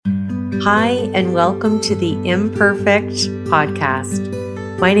Hi, and welcome to the Imperfect Podcast.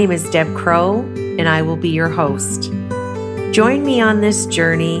 My name is Deb Crow, and I will be your host. Join me on this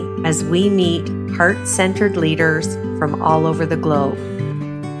journey as we meet heart-centered leaders from all over the globe.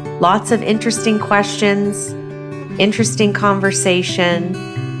 Lots of interesting questions, interesting conversation,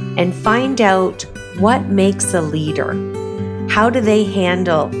 and find out what makes a leader. How do they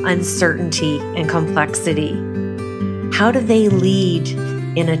handle uncertainty and complexity? How do they lead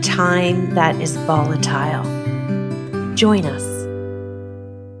in a time that is volatile? Join us.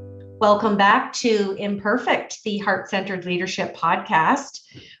 Welcome back to Imperfect, the Heart-Centered Leadership Podcast.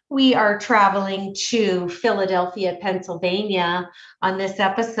 We are traveling to Philadelphia, Pennsylvania on this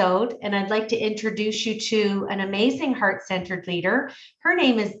episode, and I'd like to introduce you to an amazing heart-centered leader. Her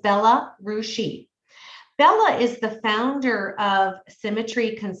name is Bella Ruschi. Bella is the founder of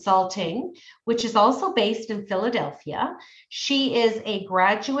Symmetry Consulting, which is also based in Philadelphia. She is a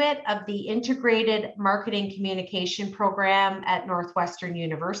graduate of the Integrated Marketing Communication Program at Northwestern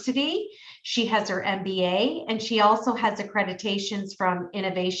University. She has her MBA, and she also has accreditations from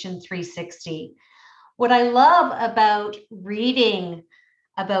Innovation 360. What I love about reading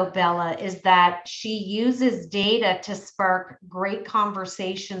about Bella is that she uses data to spark great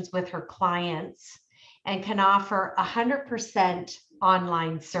conversations with her clients and can offer 100%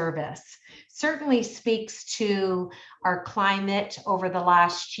 online service. Certainly speaks to our climate over the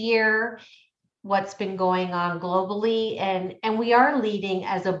last year, what's been going on globally, and we are leading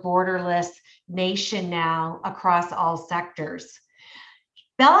as a borderless nation now across all sectors.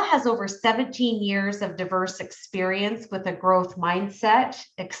 Bella has over 17 years of diverse experience with a growth mindset.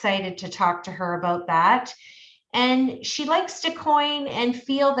 Excited to talk to her about that. And she likes to coin and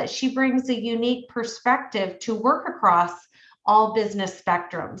feel that she brings a unique perspective to work across all business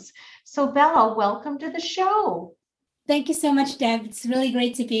spectrums. So Bella, welcome to the show. Thank you so much, Deb. It's really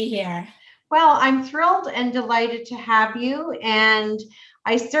great to be here. Well, I'm thrilled and delighted to have you. And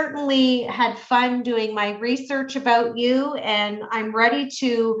I certainly had fun doing my research about you, and I'm ready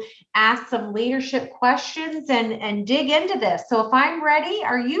to ask some leadership questions and dig into this. So if I'm ready,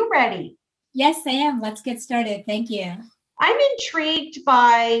 are you ready? Yes, I am. Let's get started. Thank you. I'm intrigued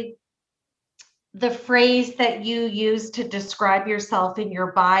by the phrase that you use to describe yourself in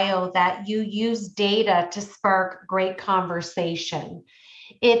your bio, that you use data to spark great conversation.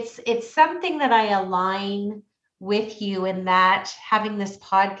 It's something that I align with you in that, having this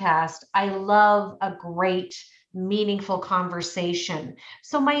podcast, I love a great, meaningful conversation.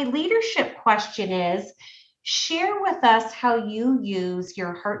 So my leadership question is, share with us how you use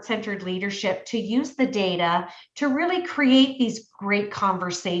your heart-centered leadership to use the data to really create these great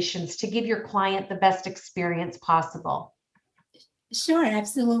conversations to give your client the best experience possible. Sure,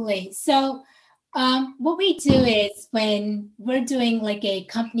 absolutely. So what we do is when we're doing like a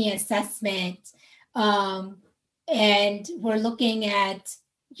company assessment and we're looking at,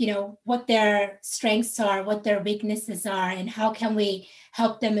 what their strengths are, what their weaknesses are, and how can we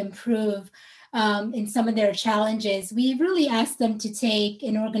help them improve in some of their challenges, we really ask them to take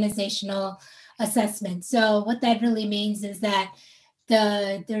an organizational assessment. So what that really means is that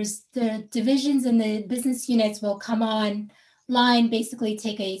there's the divisions and the business units will come online, basically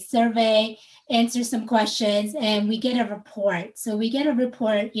take a survey, answer some questions, and we get a report. So we get a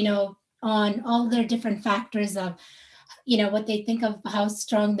report, on all their different factors of, what they think of how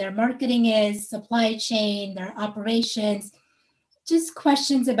strong their marketing is, supply chain, their operations, just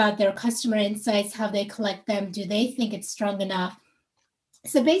questions about their customer insights, how they collect them. Do they think it's strong enough?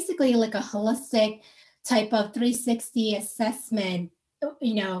 So basically like a holistic type of 360 assessment,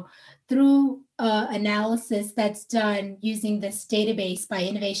 through analysis that's done using this database by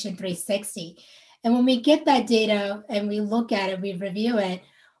Innovation 360. And when we get that data and we look at it, we review it,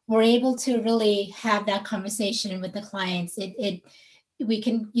 we're able to really have that conversation with the clients. We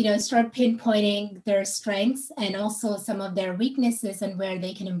can, start pinpointing their strengths and also some of their weaknesses and where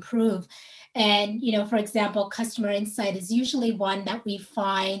they can improve. And, for example, customer insight is usually one that we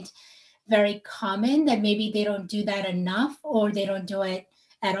find very common, that maybe they don't do that enough or they don't do it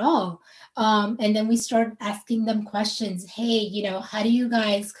at all. And then we start asking them questions. Hey, how do you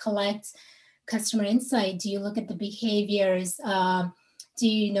guys collect customer insight? Do you look at the behaviors? Do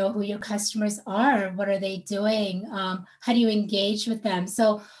you know who your customers are? What are they doing? How do you engage with them?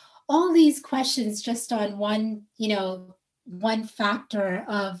 So all these questions just on one factor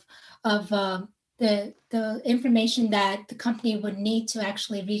of the information that the company would need to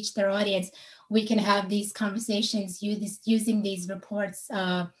actually reach their audience. We can have these conversations using these reports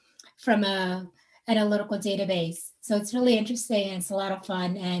from a analytical database. So it's really interesting and it's a lot of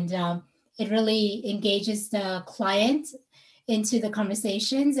fun, and it really engages the client into the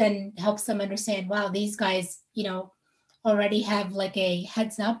conversations and helps them understand, wow, these guys, already have like a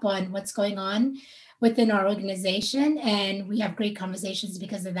heads up on what's going on within our organization. And we have great conversations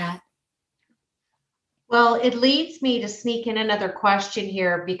because of that. Well, it leads me to sneak in another question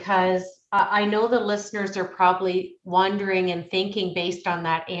here because I know the listeners are probably wondering and thinking based on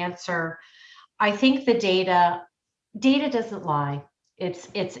that answer. I think the data doesn't lie.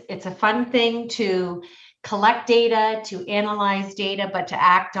 It's a fun thing to collect data, to analyze data, but to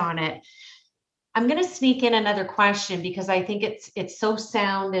act on it. I'm going to sneak in another question because I think it's so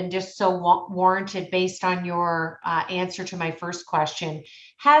sound and just so warranted based on your answer to my first question.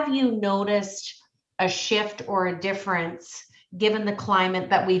 Have you noticed a shift or a difference given the climate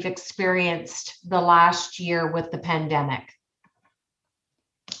that we've experienced the last year with the pandemic?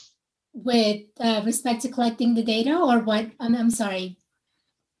 With respect to collecting the data, or what? I'm sorry.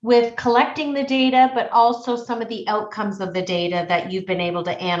 With collecting the data, but also some of the outcomes of the data that you've been able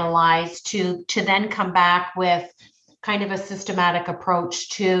to analyze to then come back with kind of a systematic approach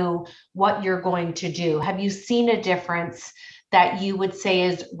to what you're going to do. Have you seen a difference that you would say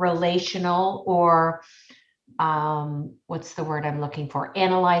is relational, or what's the word I'm looking for?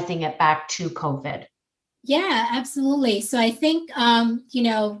 Analyzing it back to COVID. Yeah, absolutely. So I think,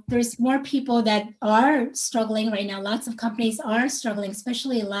 there's more people that are struggling right now. Lots of companies are struggling,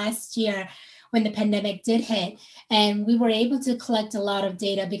 especially last year when the pandemic did hit. And we were able to collect a lot of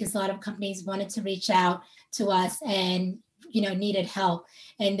data because a lot of companies wanted to reach out to us and, needed help.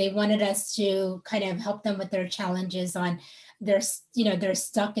 And they wanted us to kind of help them with their challenges on they're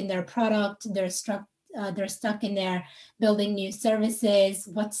stuck in their product, they're stuck in there building new services.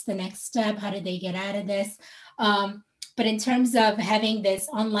 What's the next step? How do they get out of this? But in terms of having this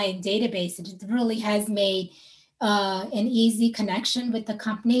online database, it really has made an easy connection with the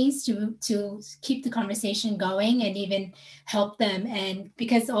companies to keep the conversation going and even help them. And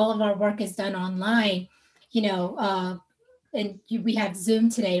because all of our work is done online, we have Zoom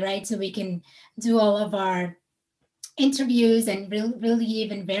today, right? So we can do all of our interviews and really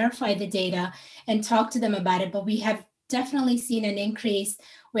even verify the data and talk to them about it. But we have definitely seen an increase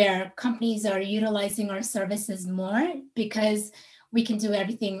where companies are utilizing our services more because we can do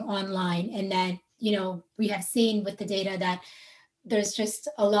everything online. And that, we have seen with the data that there's just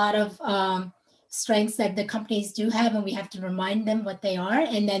a lot of strengths that the companies do have, and we have to remind them what they are.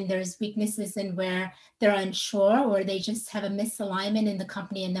 And then there's weaknesses in where they're unsure or they just have a misalignment in the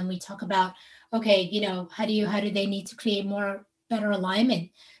company. And then we talk about, okay, how do they need to create better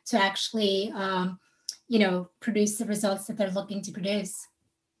alignment to actually, produce the results that they're looking to produce.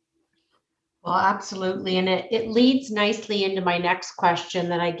 Well, absolutely. And it leads nicely into my next question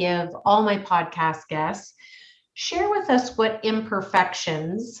that I give all my podcast guests. Share with us what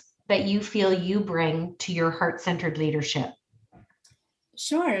imperfections that you feel you bring to your heart-centered leadership.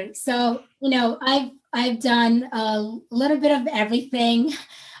 Sure. So, I've done a little bit of everything.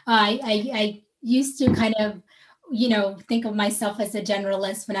 I used to kind of, think of myself as a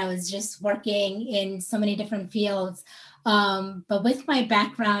generalist when I was just working in so many different fields. But with my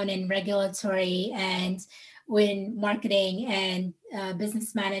background in regulatory and in marketing and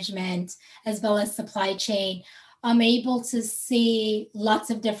business management, as well as supply chain, I'm able to see lots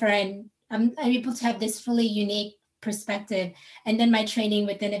of different, I'm able to have this really unique perspective. And then my training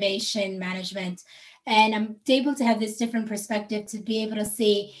with innovation management. And I'm able to have this different perspective to be able to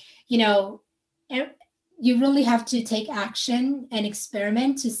see, you really have to take action and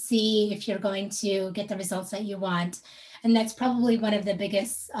experiment to see if you're going to get the results that you want. And that's probably one of the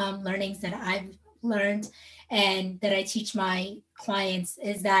biggest learnings that I've learned and that I teach my clients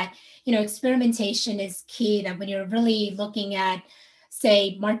is that, experimentation is key, that when you're really looking at,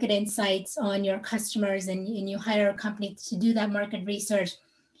 say, market insights on your customers and you hire a company to do that market research,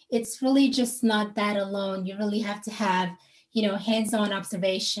 it's really just not that alone. You really have to have, hands-on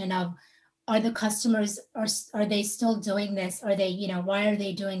observation of, are the customers, are they still doing this? Are they, why are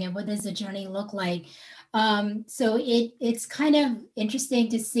they doing it? What does the journey look like? So it's kind of interesting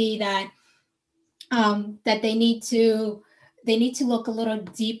to see that that they need to look a little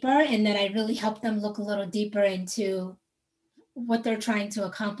deeper, and that I really help them look a little deeper into what they're trying to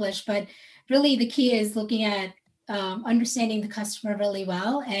accomplish. But really the key is looking at understanding the customer really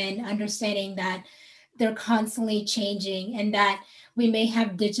well and understanding that they're constantly changing, and that we may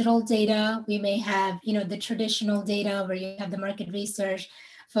have digital data, we may have, the traditional data where you have the market research,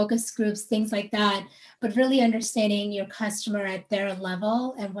 focus groups, things like that, but really understanding your customer at their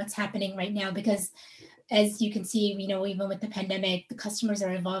level and what's happening right now. Because as you can see, even with the pandemic, the customers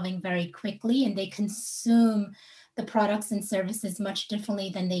are evolving very quickly and they consume the products and services much differently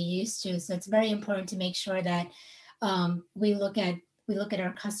than they used to. So it's very important to make sure that we look at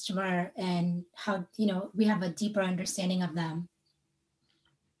our customer and how, we have a deeper understanding of them.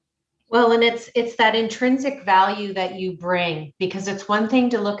 Well, and it's that intrinsic value that you bring, because it's one thing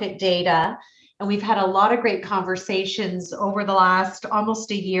to look at data, and we've had a lot of great conversations over the last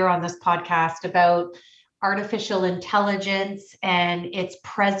almost a year on this podcast about artificial intelligence and its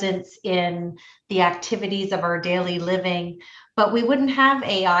presence in the activities of our daily living. But we wouldn't have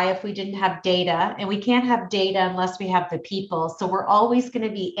AI if we didn't have data, and we can't have data unless we have the people. So we're always going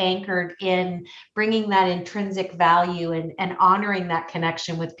to be anchored in bringing that intrinsic value and honoring that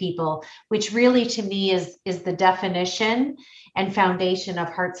connection with people, which really to me is the definition and foundation of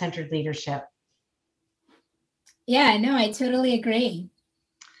heart-centered leadership. Yeah, no, I totally agree.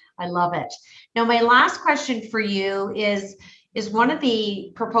 I love it. Now, my last question for you is one of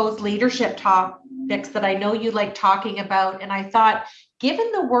the proposed leadership topics that I know you like talking about. And I thought,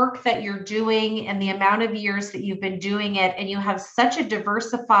 given the work that you're doing and the amount of years that you've been doing it, and you have such a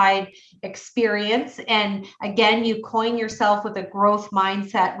diversified experience, and again, you coin yourself with a growth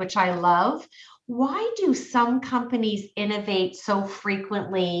mindset, which I love. Why do some companies innovate so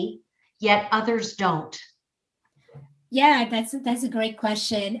frequently, yet others don't? Yeah, that's a great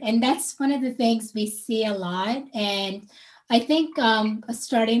question, and that's one of the things we see a lot. And I think a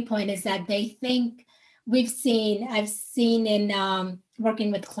starting point is that they think I've seen in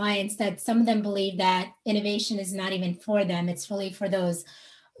working with clients that some of them believe that innovation is not even for them; it's really for those,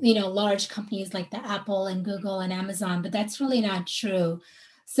 large companies like the Apple and Google and Amazon. But that's really not true.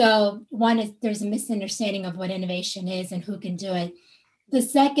 So one is there's a misunderstanding of what innovation is and who can do it. The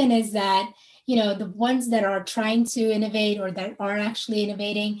second is that, the ones that are trying to innovate or that are actually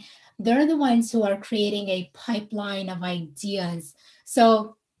innovating, they're the ones who are creating a pipeline of ideas.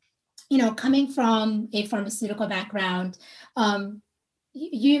 So, coming from a pharmaceutical background,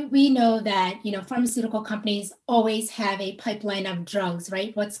 we know that, pharmaceutical companies always have a pipeline of drugs,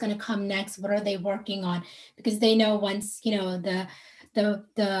 right? What's going to come next? What are they working on? Because they know once, the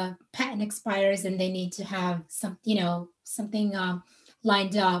patent expires and they need to have something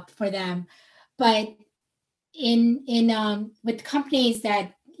lined up for them. But in with companies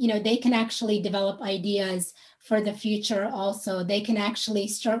that, they can actually develop ideas for the future. Also, they can actually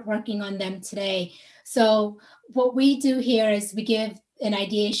start working on them today. So what we do here is we give an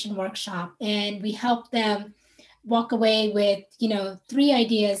ideation workshop, and we help them walk away with 3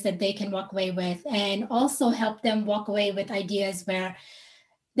 ideas that they can walk away with, and also help them walk away with ideas where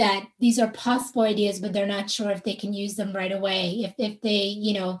that these are possible ideas, but they're not sure if they can use them right away. If they,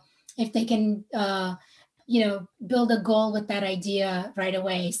 if they can, build a goal with that idea right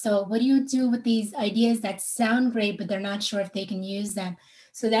away. So what do you do with these ideas that sound great, but they're not sure if they can use them?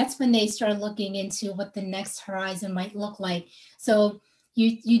 So that's when they start looking into what the next horizon might look like. So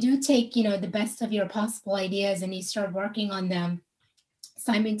you do take, the best of your possible ideas and you start working on them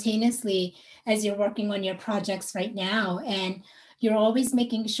simultaneously as you're working on your projects right now. And you're always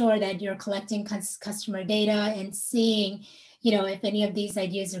making sure that you're collecting customer data and seeing, if any of these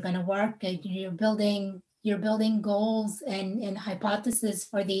ideas are going to work. You're building goals and hypotheses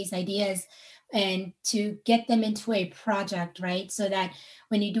for these ideas, and to get them into a project, right? So that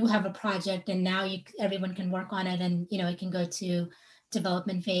when you do have a project and now everyone can work on it, and it can go to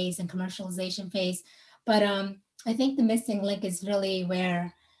development phase and commercialization phase. But I think the missing link is really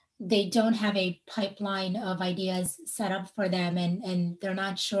where they don't have a pipeline of ideas set up for them, and they're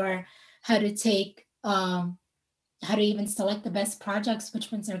not sure how to take how to even select the best projects,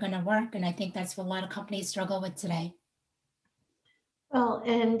 which ones are going to work. And I think that's what a lot of companies struggle with today. Well,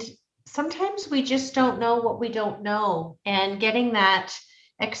 and sometimes we just don't know what we don't know, and getting that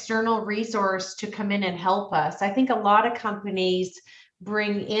external resource to come in and help us. I think a lot of companies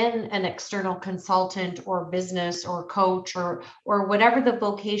bring in an external consultant or business or coach or whatever the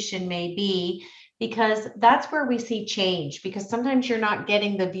vocation may be, because that's where we see change, because sometimes you're not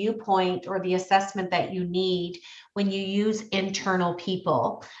getting the viewpoint or the assessment that you need when you use internal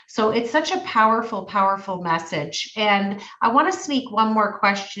people. So it's such a powerful, powerful message. And I want to sneak one more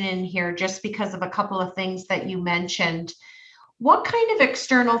question in here just because of a couple of things that you mentioned. What kind of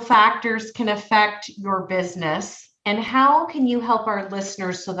external factors can affect your business, and how can you help our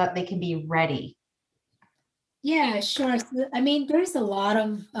listeners so that they can be ready? Yeah, sure. So, I mean, there's a lot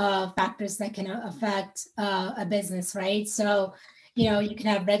of factors that can affect a business, right? So, you can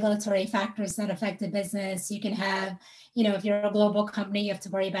have regulatory factors that affect a business. You can have, if you're a global company, you have to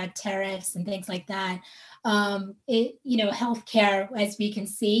worry about tariffs and things like that. Healthcare, as we can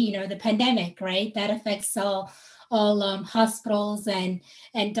see, the pandemic, right? That affects hospitals and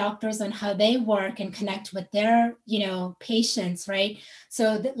doctors on how they work and connect with their patients, right?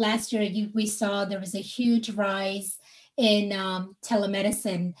 So last year we saw there was a huge rise in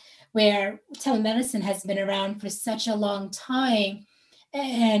telemedicine, where telemedicine has been around for such a long time,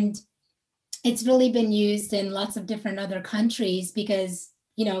 and it's really been used in lots of different other countries because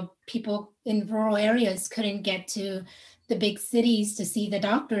people in rural areas couldn't get to the big cities to see the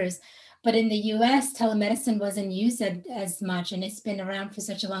doctors. But in the US, telemedicine wasn't used as much, and it's been around for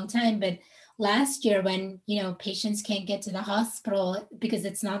such a long time. But last year, when patients can't get to the hospital because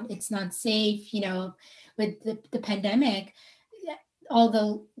it's not safe, with the pandemic, all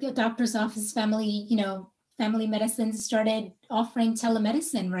the doctor's office, family medicine started offering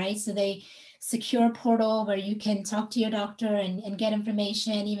telemedicine, right? So they secure portal where you can talk to your doctor and get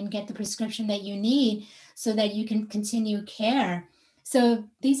information, even get the prescription that you need so that you can continue care. So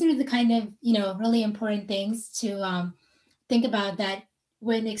these are the kind of, really important things to think about, that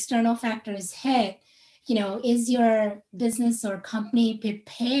when external factors hit, is your business or company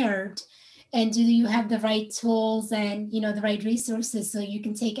prepared? And do you have the right tools and, the right resources so you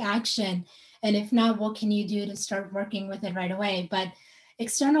can take action? And if not, what can you do to start working with it right away? But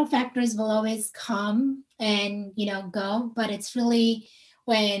external factors will always come and, go, but it's really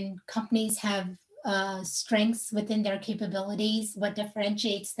when companies have strengths within their capabilities, what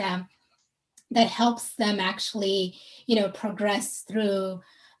differentiates them, that helps them actually, progress through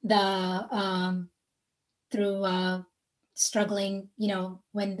the struggling,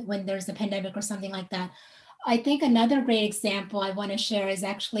 when there's a pandemic or something like that. I think another great example I want to share is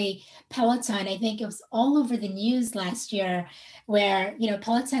actually Peloton. I think it was all over the news last year where,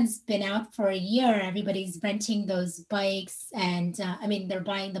 Peloton's been out for a year. Everybody's renting those bikes and they're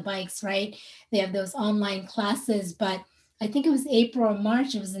buying the bikes, right? They have those online classes, but I think it was April or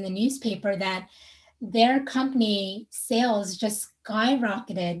March, it was in the newspaper that their company sales just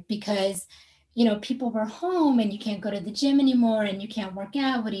skyrocketed because people were home and you can't go to the gym anymore and you can't work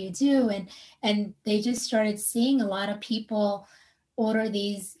out. What do you do? And they just started seeing a lot of people order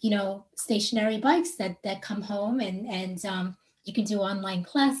these, stationary bikes that come home and you can do online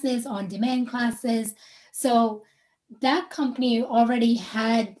classes, on-demand classes. So that company already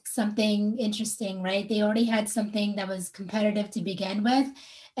had something interesting, right? They already had something that was competitive to begin with,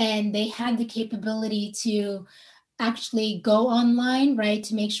 and they had the capability to actually go online, right,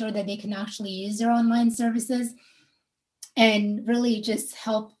 to make sure that they can actually use their online services and really just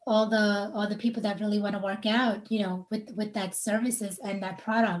help all the people that really want to work out, with that services and that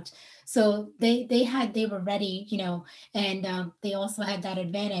product. So they were ready, and they also had that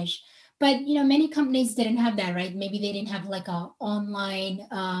advantage. But many companies didn't have that, right? Maybe they didn't have like a online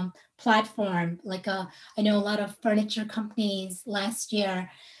platform. I know a lot of furniture companies last year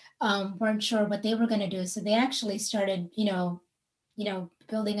weren't sure what they were going to do. So they actually started,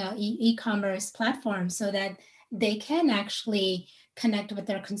 building a e-commerce platform so that they can actually connect with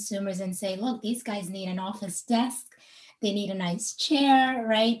their consumers and say, look, these guys need an office desk. They need a nice chair,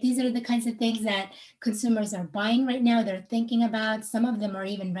 right? These are the kinds of things that consumers are buying right now. They're thinking about. Some of them are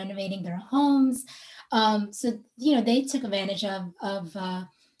even renovating their homes. So, they took advantage of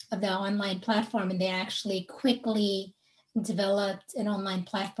the online platform, and they actually quickly developed an online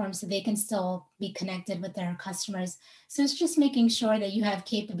platform so they can still be connected with their customers. So it's just making sure that you have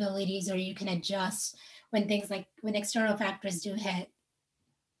capabilities or you can adjust when external factors do hit.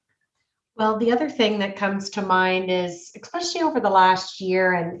 Well, the other thing that comes to mind is, especially over the last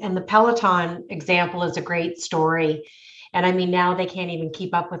year, and the Peloton example is a great story. And now they can't even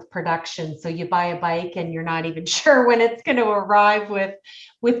keep up with production. So you buy a bike and you're not even sure when it's going to arrive with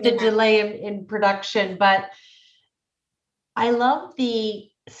the delay in production. But I love the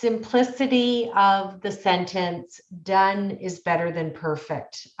simplicity of the sentence, done is better than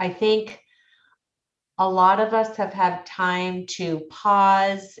perfect. I think a lot of us have had time to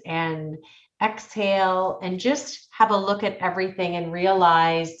pause and exhale and just have a look at everything and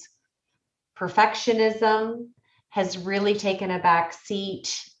realize perfectionism has really taken a back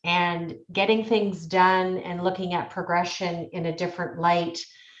seat, and getting things done and looking at progression in a different light,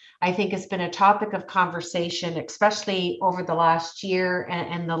 I think, has been a topic of conversation, especially over the last year,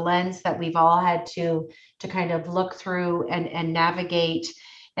 and the lens that we've all had to kind of look through and navigate.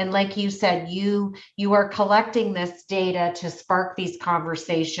 And like you said, you are collecting this data to spark these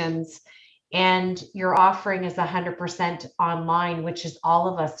conversations, and your offering is 100% online, which is all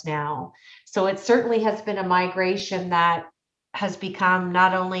of us now. So it certainly has been a migration that has become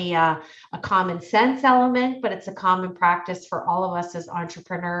not only a common sense element, but it's a common practice for all of us as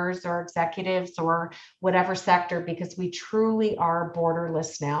entrepreneurs or executives or whatever sector, because we truly are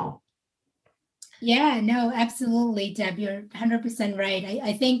borderless now. Yeah, no, absolutely, Deb. You're 100% right.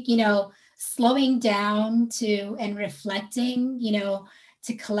 I think, slowing down to and reflecting,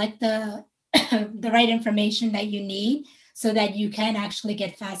 to collect the the right information that you need so that you can actually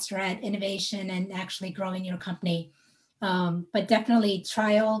get faster at innovation and actually growing your company. But definitely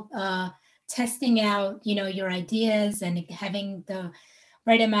trial, testing out, your ideas and having the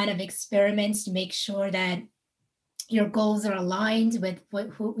right amount of experiments to make sure that your goals are aligned with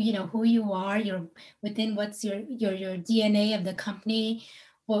who you are, your within what's your DNA of the company,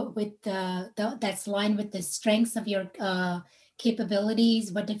 what with that's aligned with the strengths of your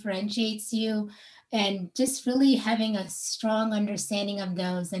capabilities, what differentiates you, and just really having a strong understanding of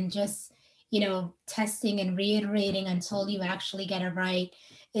those, and just testing and reiterating until you actually get it right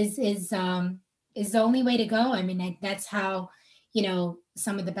is the only way to go. I mean, that's how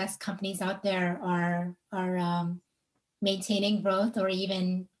some of the best companies out there are maintaining growth or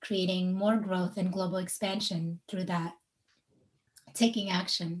even creating more growth and global expansion through that, taking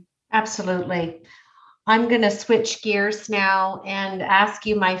action. Absolutely. I'm going to switch gears now and ask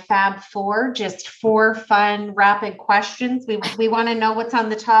you my Fab Four, just four fun, rapid questions. We want to know what's on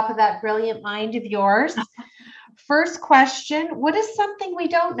the top of that brilliant mind of yours. First question: what is something we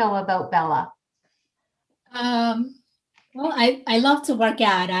don't know about Bella? Um, well, I love to work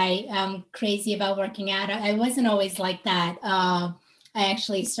out. I am crazy about working out. I wasn't always like that. I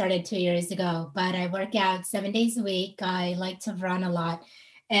actually started 2 years ago, but I work out 7 days a week. I like to run a lot.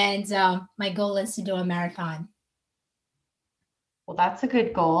 And my goal is to do a marathon. Well, that's a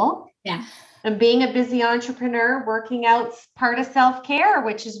good goal. Yeah. And being a busy entrepreneur, working out's part of self-care,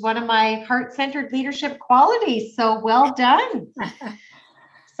 which is one of my heart-centered leadership qualities. So well done.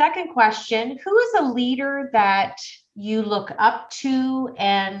 Second question: who is a leader that you look up to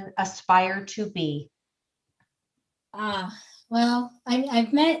and aspire to be? Well,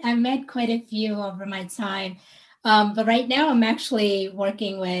 I've met quite a few over my time, but right now I'm actually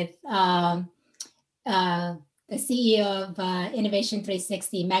working with uh, the CEO of Innovation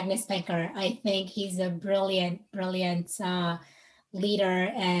 360, Magnus Becker. I think he's a brilliant, brilliant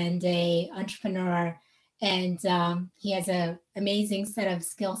leader and a entrepreneur, and he has a amazing set of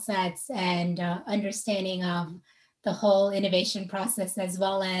skill sets and understanding of the whole innovation process, as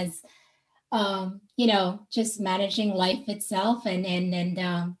well as just managing life itself, and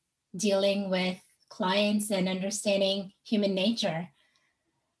dealing with clients and understanding human nature.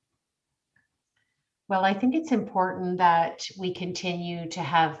 Well, I think it's important that we continue to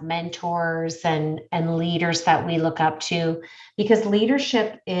have mentors and leaders that we look up to, because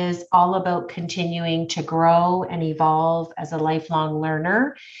leadership is all about continuing to grow and evolve as a lifelong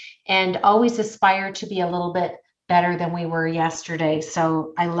learner and always aspire to be a little bit better than we were yesterday.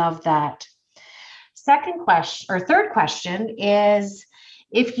 So I love that. Second question or third question is,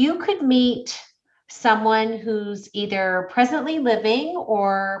 if you could meet someone who's either presently living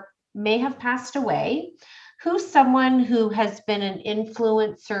or may have passed away, who's someone who has been an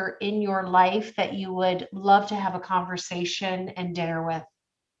influencer in your life that you would love to have a conversation and dinner with?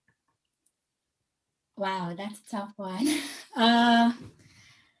 Wow, that's a tough one. uh,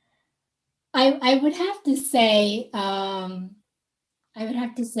 I would have to say I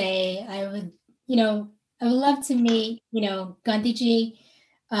would, I would love to meet, Gandhiji,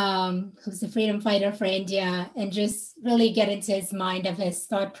 who's a freedom fighter for India, and just really get into his mind of his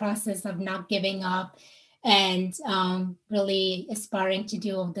thought process of not giving up and really aspiring to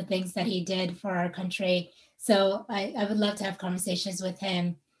do the things that he did for our country. So I would love to have conversations with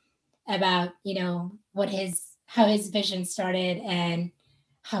him about, how his vision started and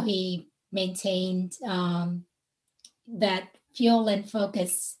how he maintained that fuel and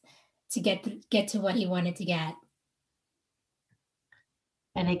focus to get to what he wanted to get.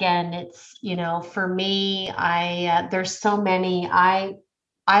 And again, it's, for me, there's so many. I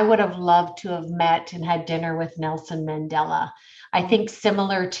would have loved to have met and had dinner with Nelson Mandela. I think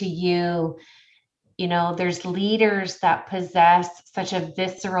similar to you, there's leaders that possess such a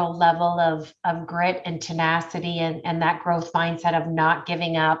visceral level of grit and tenacity, and that growth mindset of not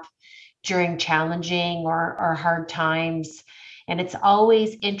giving up during challenging or hard times. And it's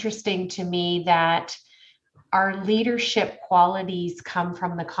always interesting to me that our leadership qualities come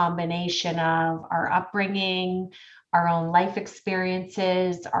from the combination of our upbringing, our own life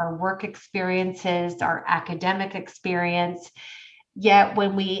experiences, our work experiences, our academic experience. Yet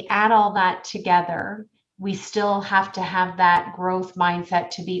when we add all that together, we still have to have that growth mindset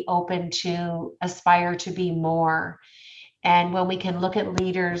to be open to aspire to be more. And when we can look at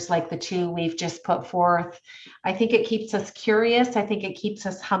leaders like the two we've just put forth, I think it keeps us curious. I think it keeps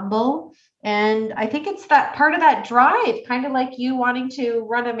us humble. And I think it's that part of that drive, kind of like you wanting to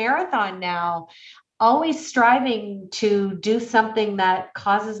run a marathon now, always striving to do something that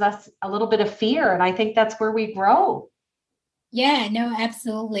causes us a little bit of fear. And I think that's where we grow. Yeah, no,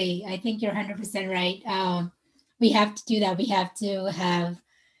 absolutely. I think you're 100% right. We have to do that. We have to have,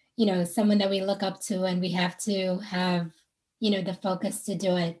 someone that we look up to, and we have to have, the focus to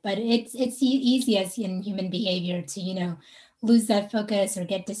do it. But it's easy as in human behavior to, lose that focus or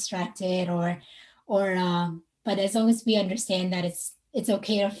get distracted but as long as we understand that it's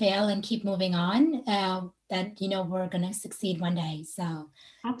okay to fail and keep moving on, that, we're going to succeed one day. So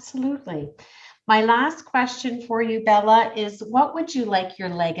Absolutely. My last question for you, Bella, is what would you like your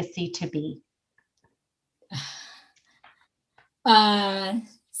legacy to be? Uh,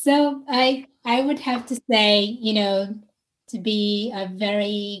 so I would have to say, to be a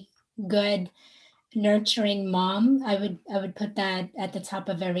very good nurturing mom. I would put that at the top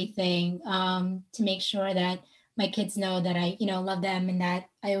of everything, to make sure that my kids know that I, love them, and that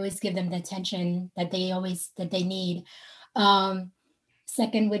I always give them the attention that they need. Um,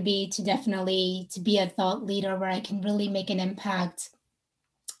 Second would be to definitely to be a thought leader where I can really make an impact,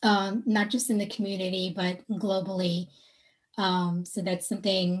 not just in the community but globally. So that's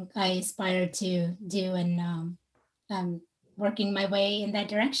something I aspire to do, and working my way in that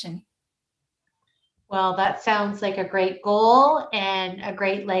direction. Well, that sounds like a great goal and a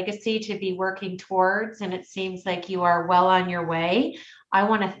great legacy to be working towards. And it seems like you are well on your way. I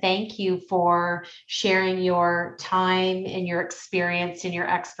want to thank you for sharing your time and your experience and your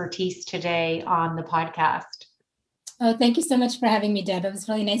expertise today on the podcast. Oh, thank you so much for having me, Deb. It was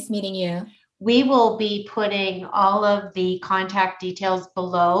really nice meeting you. We will be putting all of the contact details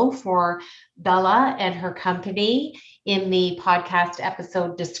below for Bella and her company in the podcast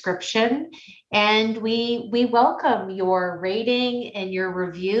episode description. And we welcome your rating and your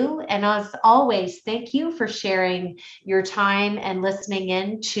review. And as always, thank you for sharing your time and listening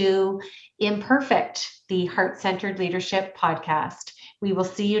in to Imperfect, the Heart Centered Leadership podcast. We will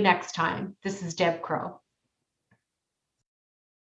see you next time. This is Deb Crow.